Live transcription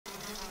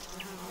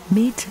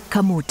Meet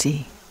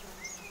Kamuti.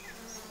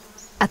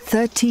 At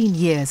 13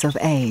 years of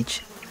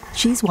age,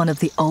 she's one of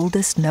the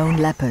oldest known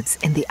leopards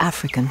in the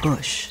African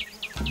bush.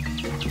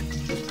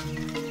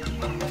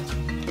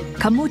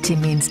 Kamuti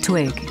means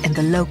twig in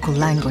the local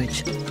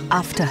language,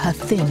 after her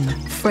thin,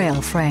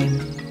 frail frame.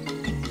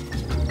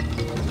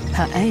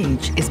 Her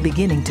age is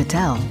beginning to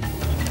tell.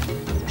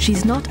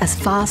 She's not as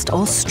fast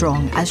or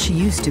strong as she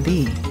used to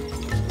be,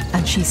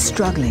 and she's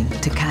struggling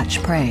to catch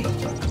prey.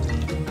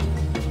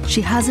 She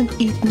hasn't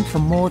eaten for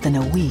more than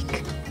a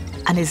week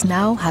and is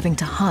now having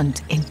to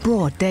hunt in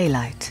broad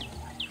daylight.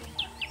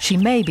 She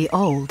may be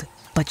old,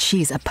 but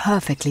she's a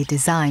perfectly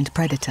designed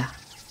predator.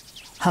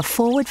 Her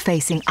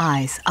forward-facing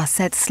eyes are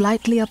set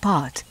slightly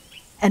apart,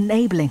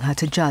 enabling her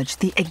to judge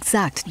the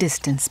exact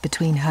distance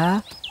between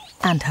her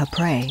and her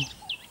prey.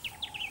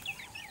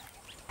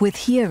 With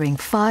hearing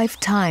 5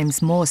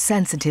 times more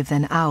sensitive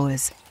than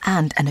ours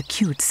and an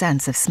acute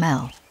sense of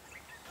smell,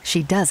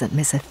 she doesn't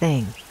miss a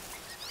thing.